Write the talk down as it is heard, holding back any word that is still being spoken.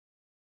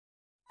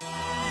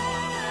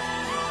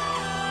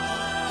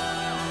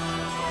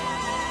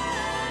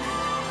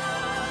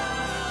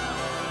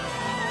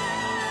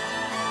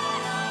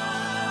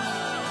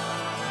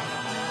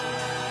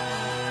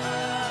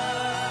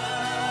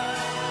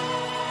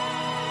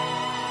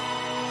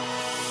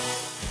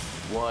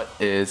What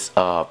is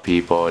up,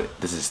 people?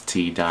 This is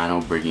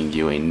t-dyno bringing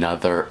you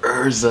another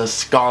Erza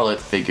Scarlet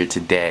figure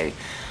today.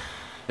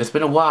 It's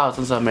been a while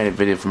since I made a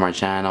video for my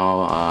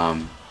channel.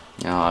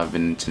 You know, I've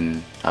been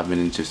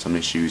into some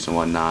issues and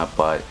whatnot,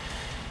 but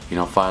you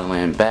know, finally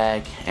I'm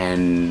back,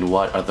 and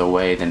what other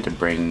way than to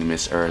bring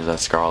Miss Erza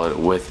Scarlet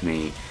with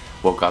me.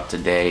 Woke up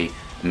today,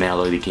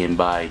 mail lady came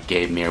by,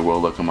 gave me a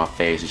real look on my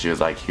face, and she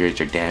was like, "Here's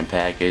your damn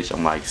package."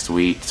 I'm like,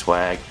 "Sweet,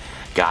 swag,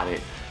 got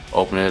it."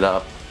 Open it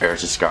up,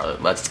 Erza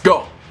Scarlet, let's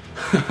go!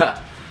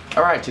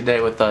 Alright, today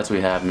with us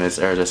we have Miss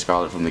Erza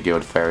Scarlet from the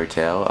Guild Fairy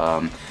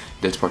Tale.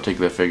 This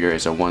particular figure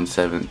is a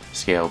 1/7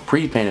 scale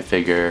pre-painted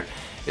figure.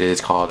 It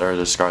is called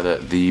Erza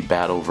Scarlet, the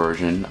battle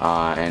version,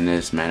 and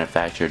is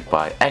manufactured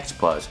by X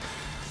Plus.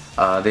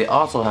 They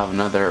also have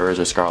another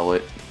Erza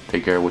Scarlet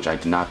figure, which I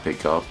did not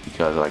pick up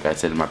because, like I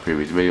said in my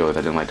previous videos,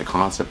 I didn't like the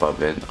concept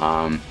of it.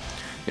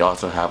 They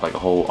also have like a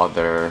whole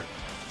other,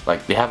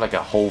 like they have like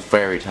a whole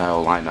fairy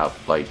tale lineup,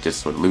 like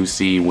just with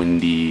Lucy,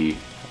 Wendy,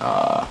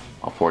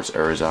 of course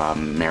Erza,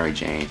 Mary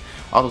Jane,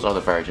 all those other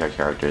fairy tale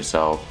characters.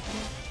 So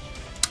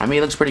I mean,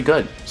 it looks pretty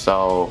good.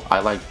 So I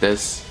like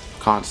this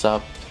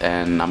concept,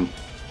 and I'm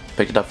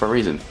picked it up for a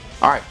reason.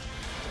 Alright,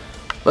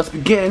 let's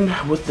begin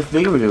with the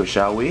figure review,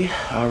 shall we?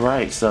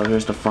 Alright, so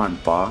here's the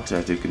front box.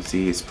 As you can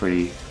see, it's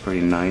pretty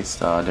nice.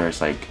 There's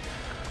like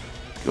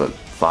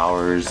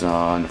flowers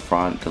in the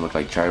front that look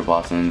like cherry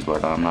blossoms,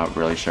 but I'm not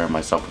really sure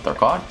myself what they're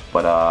called.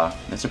 But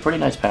it's a pretty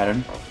nice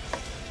pattern.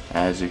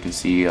 As you can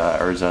see,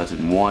 Erza is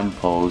in one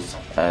pose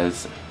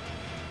as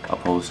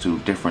opposed to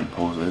different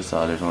poses.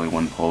 There's only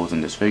one pose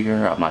in this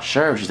figure. I'm not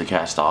sure if she's a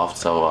cast off,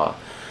 so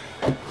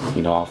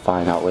you know, I'll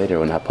find out later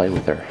when I play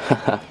with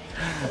her.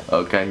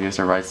 Okay, here's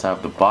the right side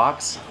of the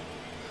box.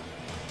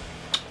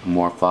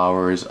 More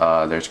flowers.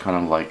 There's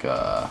kind of like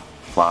a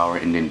flower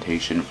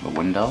indentation for the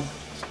window.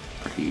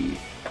 It's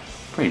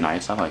pretty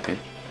nice. I like it.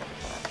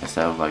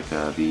 Instead of like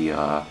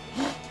the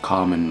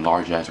common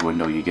large ass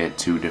window, you get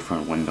two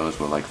different windows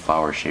with like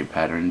flower shaped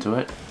pattern to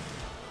it.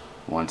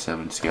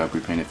 1/7 scale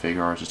pre-painted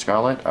figure, Erza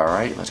Scarlet.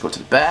 Alright, let's go to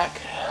the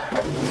back.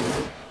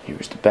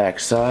 Here's the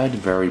back side.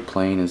 Very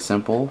plain and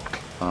simple.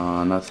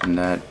 Nothing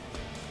that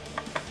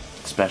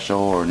special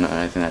or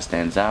anything that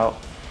stands out.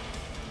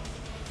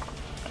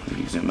 Let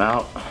me zoom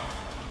out.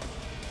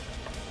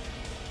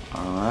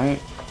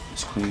 Alright,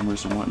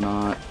 disclaimers and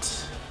whatnot.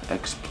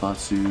 X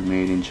Plusu,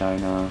 made in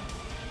China.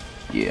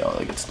 Yeah, all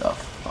that good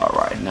stuff.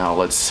 Alright, now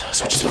let's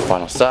switch to the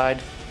final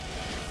side.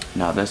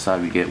 Now this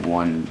side we get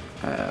one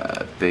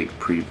big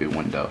preview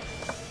window.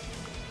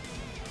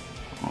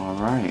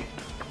 Alright.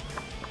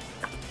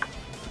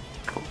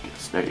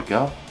 Focus, there you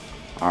go.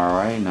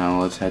 Alright,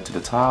 now let's head to the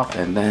top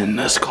and then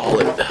let's call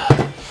it.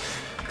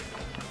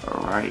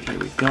 Alright, here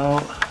we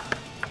go.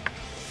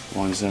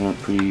 1/7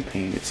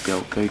 pre-painted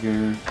scale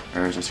figure,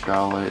 Erza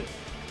Scarlet.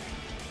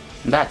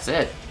 And that's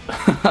it.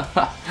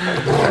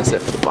 That's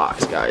it for the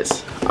box,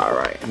 guys.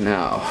 Alright,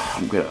 now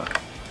I'm gonna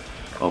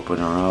open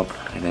her up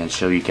and then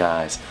show you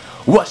guys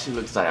what she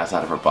looks like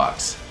outside of her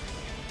box.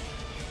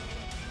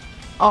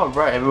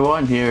 Alright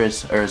everyone, here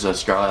is Erza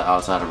Scarlet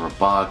outside of her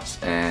box,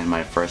 and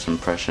my first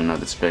impression of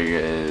this figure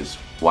is,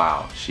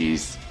 wow,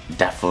 she's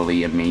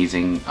definitely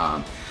amazing.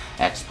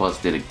 X Plus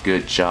did a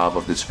good job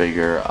of this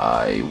figure.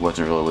 I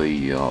wasn't really,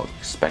 you know,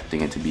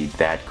 expecting it to be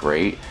that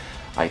great.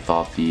 I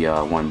thought the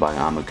one by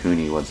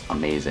Amakuni was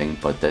amazing,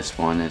 but this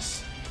one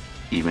is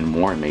even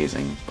more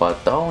amazing.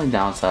 But the only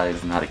downside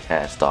is not a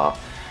cast off,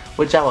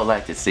 which I would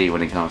like to see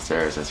when it comes to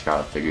Erza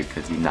Scarlet figure,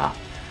 because you know.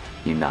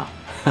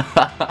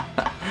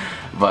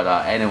 But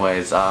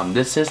anyways,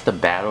 this is the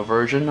battle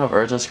version of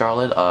Erza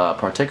Scarlet.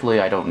 Particularly,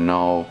 I don't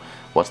know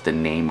what's the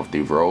name of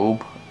the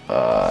robe.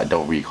 I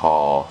don't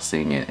recall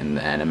seeing it in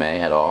the anime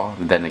at all.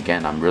 Then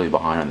again, I'm really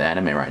behind on the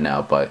anime right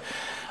now, but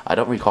I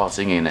don't recall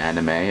seeing it in the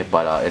anime.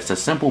 But it's a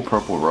simple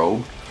purple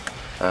robe,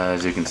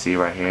 as you can see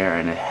right here,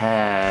 and it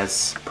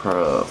has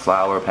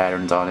flower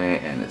patterns on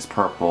it, and it's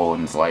purple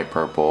and it's light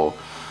purple.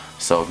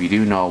 So if you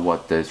do know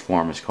what this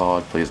form is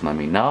called, please let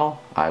me know.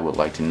 I would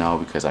like to know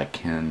because I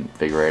can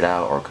figure it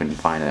out or couldn't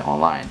find it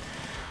online.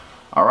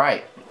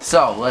 Alright,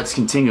 so let's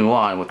continue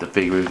on with the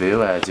figure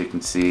review. As you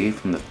can see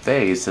from the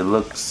face, it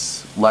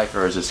looks like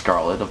Erza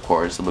Scarlet, of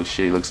course.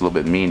 She looks a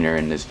little bit meaner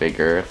in this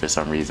figure for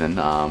some reason.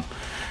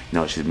 You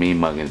know, she's mean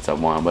mugging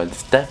someone, but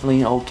it's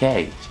definitely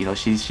okay. You know,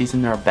 she's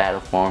in her battle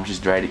form.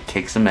 She's ready to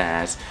kick some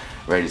ass,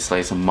 ready to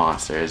slay some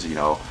monsters, you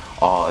know,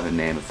 all in the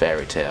name of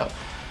fairy tale.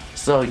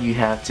 So you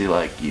have to,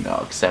 like, you know,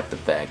 accept the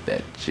fact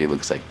that she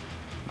looks like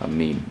a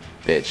mean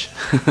bitch.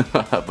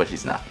 But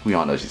she's not. We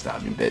all know she's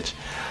not a mean bitch.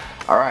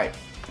 Alright.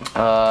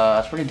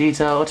 It's pretty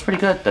detailed. It's pretty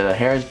good. The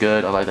hair is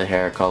good. I like the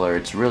hair color.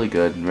 It's really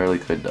good. Really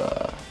good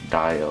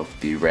dye of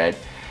the red.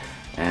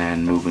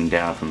 And moving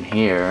down from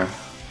here,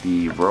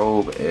 the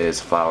robe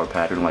is flower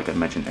pattern like I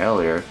mentioned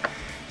earlier.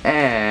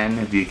 And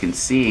if you can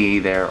see,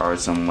 there are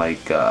some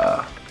like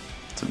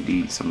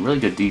some really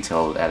good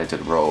detail added to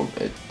the robe.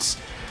 It's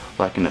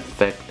like an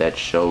effect that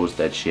shows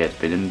that she has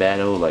been in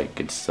battle, like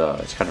it's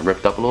kind of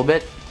ripped up a little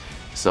bit.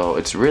 So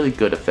it's a really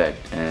good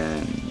effect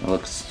and it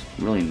looks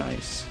really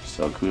nice. So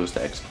So kudos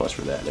to X Plus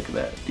for that. Look at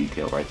that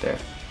detail right there.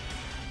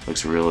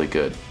 Looks really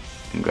good.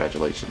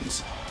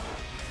 Congratulations.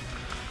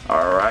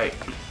 Alright.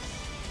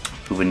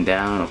 Moving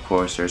down, of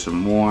course, there's some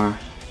more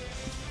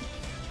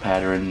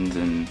patterns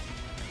and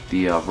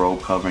the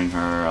robe covering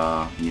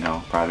her, you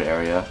know, private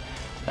area.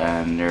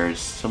 And there's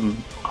some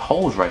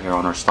holes right here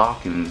on her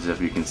stockings,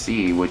 if you can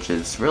see, which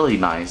is really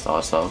nice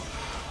also.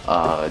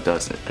 It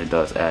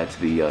does add to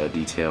the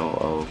detail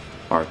of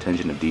our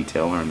attention to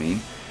detail. I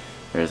mean,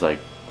 there's like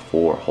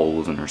 4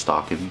 holes in her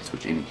stockings,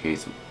 which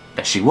indicates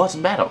that she was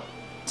in battle.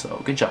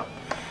 So good job.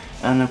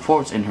 And of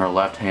course, in her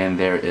left hand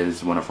there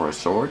is one of her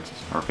swords,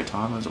 or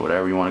katanas, or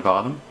whatever you want to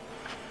call them.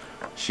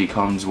 She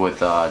comes with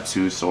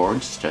 2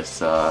 swords,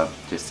 just a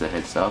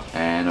heads up,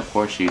 and of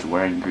course she's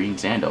wearing green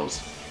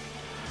sandals.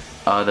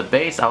 The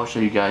base I'll show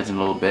you guys in a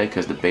little bit,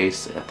 because the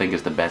base I think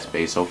is the best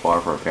base so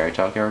far for a fairy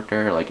tale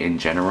character, like in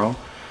general.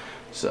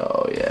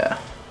 So yeah,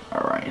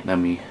 alright, let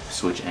me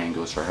switch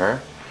angles for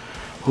her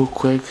real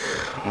quick.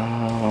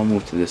 I'll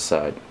move to this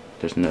side.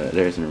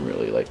 There isn't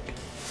really like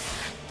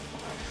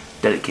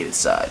dedicated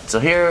side. So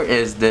here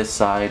is this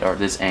side, or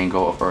this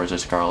angle of Erza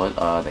Scarlet.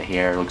 The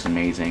hair looks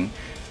amazing,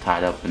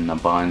 tied up in a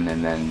bun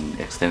and then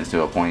extends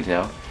to a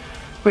ponytail.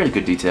 Really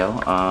good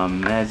detail.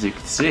 As you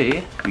can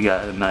see, we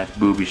got a nice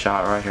booby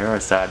shot right here, a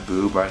side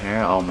boob right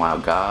here. Oh my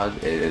god,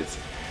 it is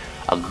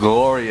a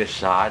glorious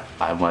shot,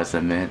 I must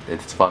admit.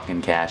 It's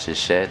fucking cash as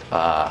shit.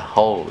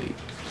 Holy.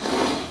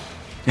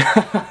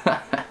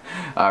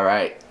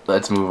 Alright,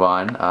 let's move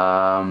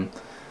on.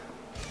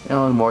 You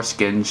know, more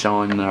skin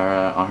showing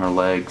her on her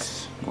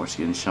legs, more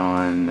skin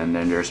showing, and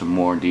then there's some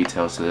more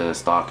details to the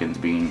stockings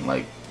being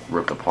like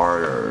ripped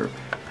apart or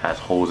has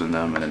holes in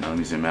them. And then let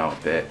me zoom out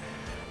a bit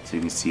so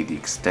you can see the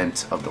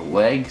extent of the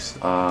legs.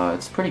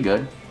 It's pretty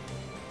good.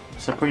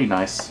 It's a pretty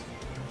nice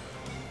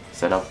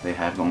setup they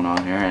have going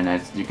on here, and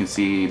as you can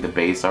see the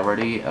base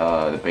already,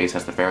 the base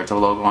has the fairy tale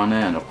logo on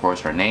it, and of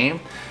course her name,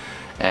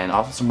 and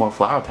also some more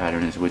flower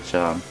patterns, which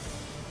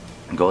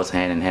goes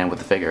hand in hand with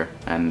the figure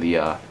and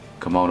the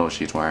kimono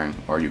she's wearing,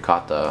 or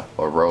yukata,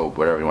 or robe,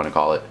 whatever you want to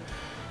call it.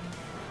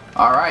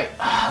 Alright,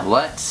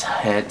 let's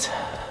head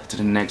to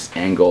the next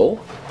angle,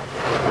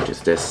 which is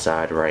this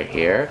side right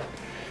here.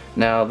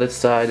 Now this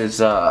side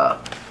is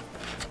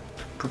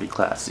pretty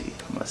classy,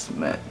 I must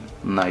admit.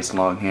 Nice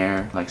long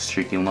hair, like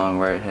streaky long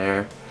red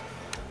hair.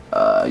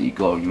 You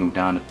move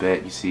down a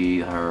bit, you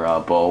see her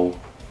bow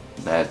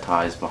that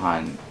ties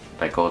behind,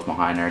 that goes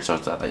behind her. So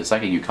it's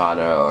like a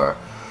yukata or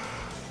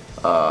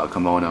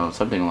kimono,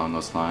 something along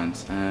those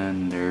lines.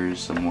 And there's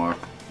some more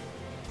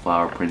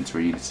flower prints for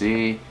you to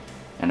see,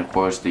 and of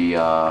course the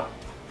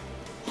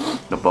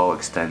bow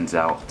extends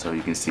out, so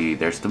you can see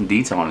there's some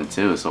detail on it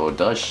too. So it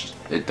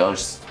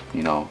does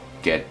you know,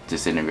 get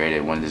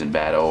disintegrated when it's in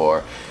battle,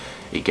 or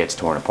it gets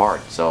torn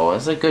apart. So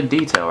it's a good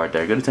detail right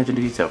there, good attention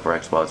to detail for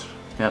Xbox.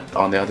 Yep,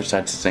 on the other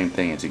side it's the same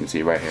thing, as you can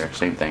see right here,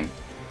 same thing.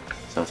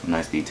 So it's a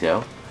nice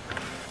detail.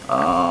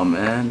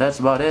 And that's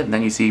about it. And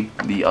then you see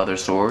the other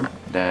sword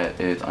that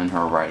is on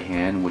her right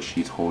hand, which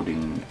she's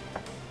holding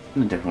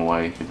in a different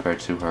way compared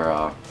to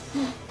her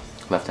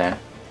left hand.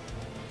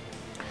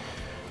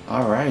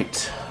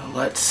 Alright,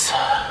 let's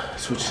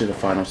switch to the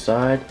final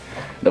side.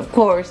 And of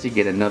course, you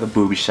get another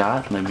booby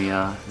shot. Let me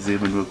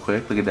zoom in real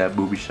quick. Look at that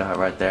booby shot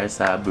right there,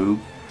 side boob.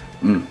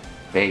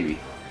 Baby.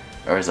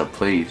 Erza,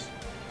 please.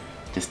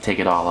 Just take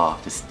it all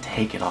off. Just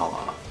take it all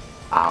off.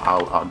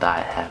 I'll die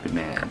a happy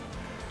man.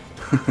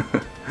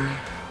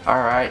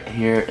 Alright,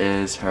 here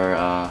is her,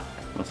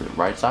 what's it,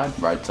 right side?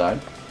 Right side,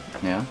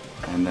 yeah.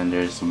 And then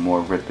there's some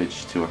more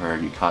rippage to her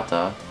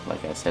yukata.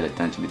 Like I said,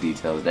 attention to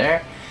details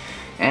there.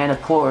 And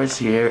of course,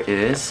 here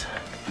is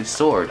the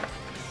sword.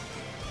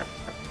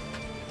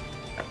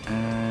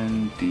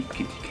 And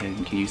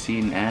can you see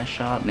an ass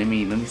shot? Let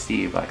me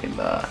see if I can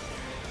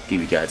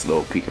give you guys a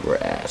little peek of her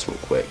ass real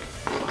quick.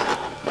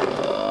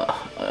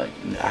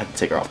 I have to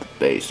take her off the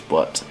base,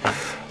 but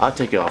I'll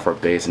take it off her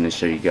base and then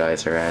show you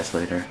guys her ass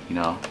later. You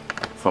know,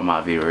 for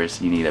my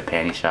viewers, you need a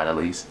panty shot at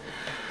least.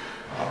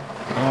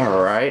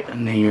 Alright,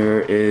 and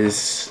here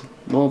is,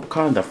 well,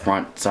 kind of the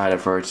front side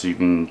of her, so you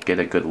can get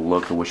a good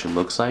look at what she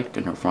looks like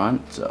in her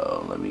front.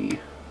 So let me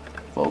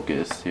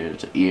focus.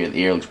 Here's the ear. The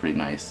ear looks pretty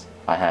nice.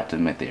 I have to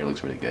admit the ear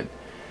looks really good.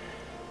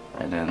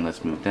 And then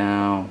let's move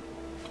down.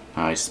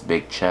 Nice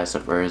big chest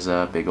of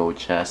Erza, big old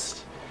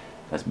chest.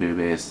 That's big.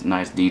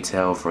 Nice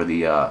detail for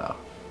the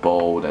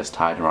bow that's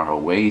tied around her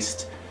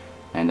waist,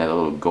 and that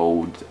little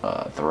gold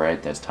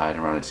thread that's tied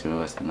around it too.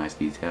 That's a nice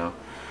detail.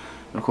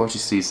 And of course,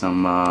 you see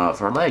some of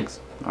her legs,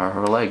 or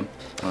her leg,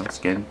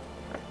 skin.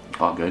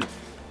 All good.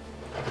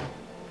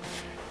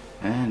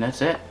 And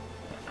that's it.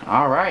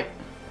 All right.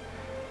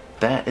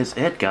 That is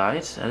it,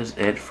 guys. That is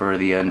it for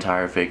the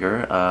entire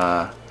figure.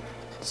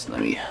 Just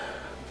let me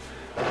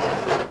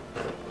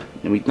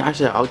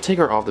actually, I'll take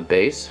her off the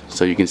base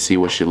so you can see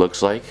what she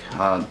looks like.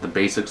 The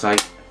base looks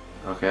like,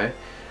 okay,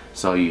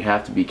 so you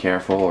have to be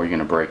careful or you're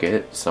gonna break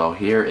it. So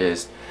here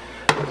is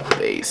the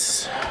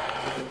base.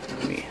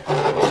 Let me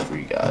hold it for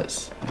you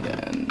guys.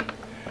 And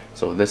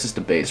so this is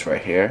the base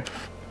right here.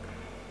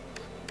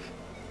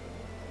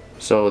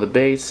 So the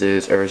base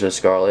is Erza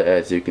Scarlet,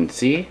 as you can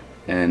see,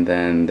 and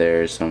then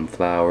there's some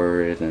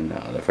flowers and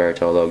the Fairy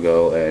Tale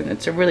logo, and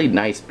it's a really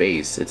nice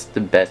base. It's the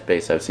best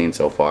base I've seen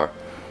so far.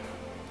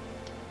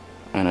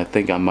 And I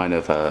think I might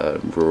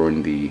have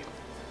ruined the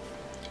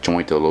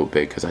joint a little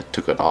bit because I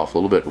took it off a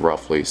little bit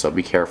roughly, so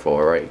be careful,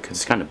 alright? Because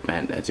it's kind of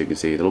bent, as you can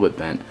see, a little bit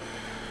bent.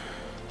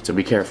 So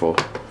be careful.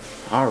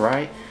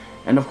 Alright,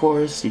 and of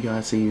course, you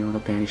guys see on a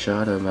panty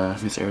shot of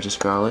Miss Erza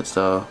Scarlet,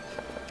 so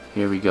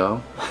here we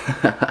go.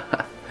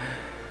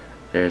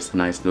 There's a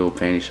nice little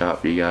panty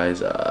shot for you guys.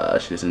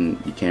 She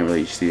doesn't, you can't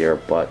really see her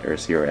butt or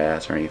see her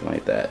ass or anything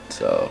like that,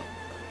 so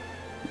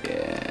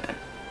yeah.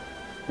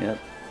 Yep,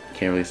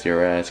 can't really see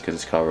her ass because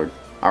it's covered.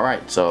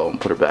 Alright, so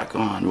put her back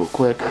on real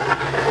quick.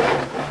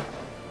 I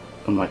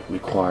might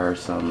require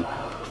some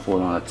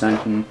full-on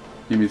attention.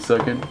 Give me a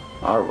second.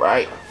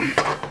 Alright.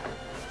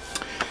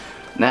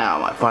 Now,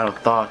 my final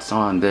thoughts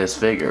on this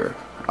figure.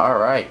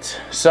 Alright,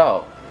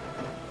 so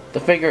the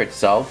figure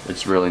itself,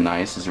 it's really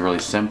nice. It's really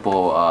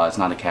simple. It's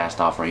not a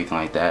cast off or anything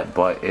like that,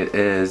 but it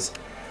is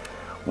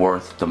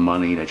worth the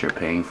money that you're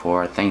paying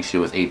for. I think she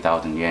was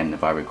 8,000 yen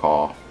if I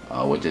recall,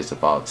 which is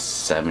about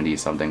 70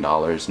 something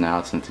dollars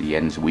now since the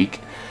yen's weak.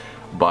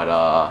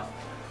 But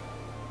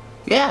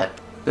yeah,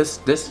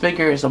 this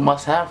figure is a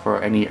must-have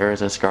for any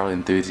Erza Scarlet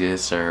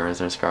enthusiast or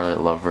Erza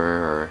Scarlet lover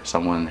or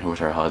someone who's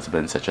her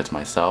husband, such as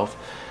myself.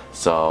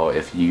 So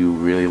if you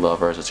really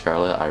love Erza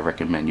Scarlet, I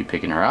recommend you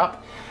picking her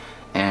up,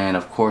 and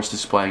of course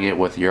displaying it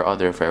with your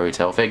other Fairy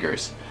Tale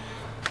figures.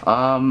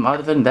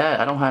 Other than that,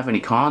 I don't have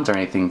any cons or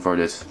anything for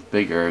this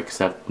figure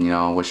except, you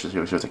know, which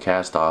was a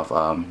cast off.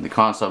 The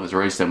con stuff is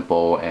very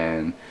simple,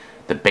 and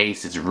the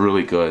base is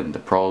really good. The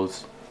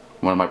pros,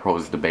 one of my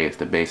pros is the base.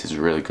 The base is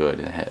really good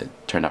and it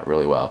turned out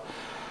really well.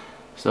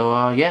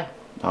 So yeah,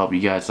 I hope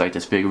you guys like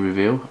this figure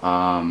review.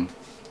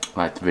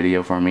 Like the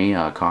video for me,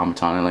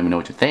 comment on it, let me know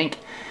what you think,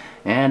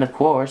 and of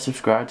course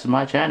subscribe to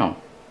my channel.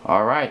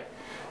 Alright,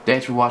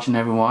 thanks for watching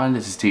everyone.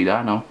 This is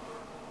t-dyno.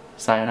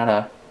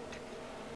 Sayonara.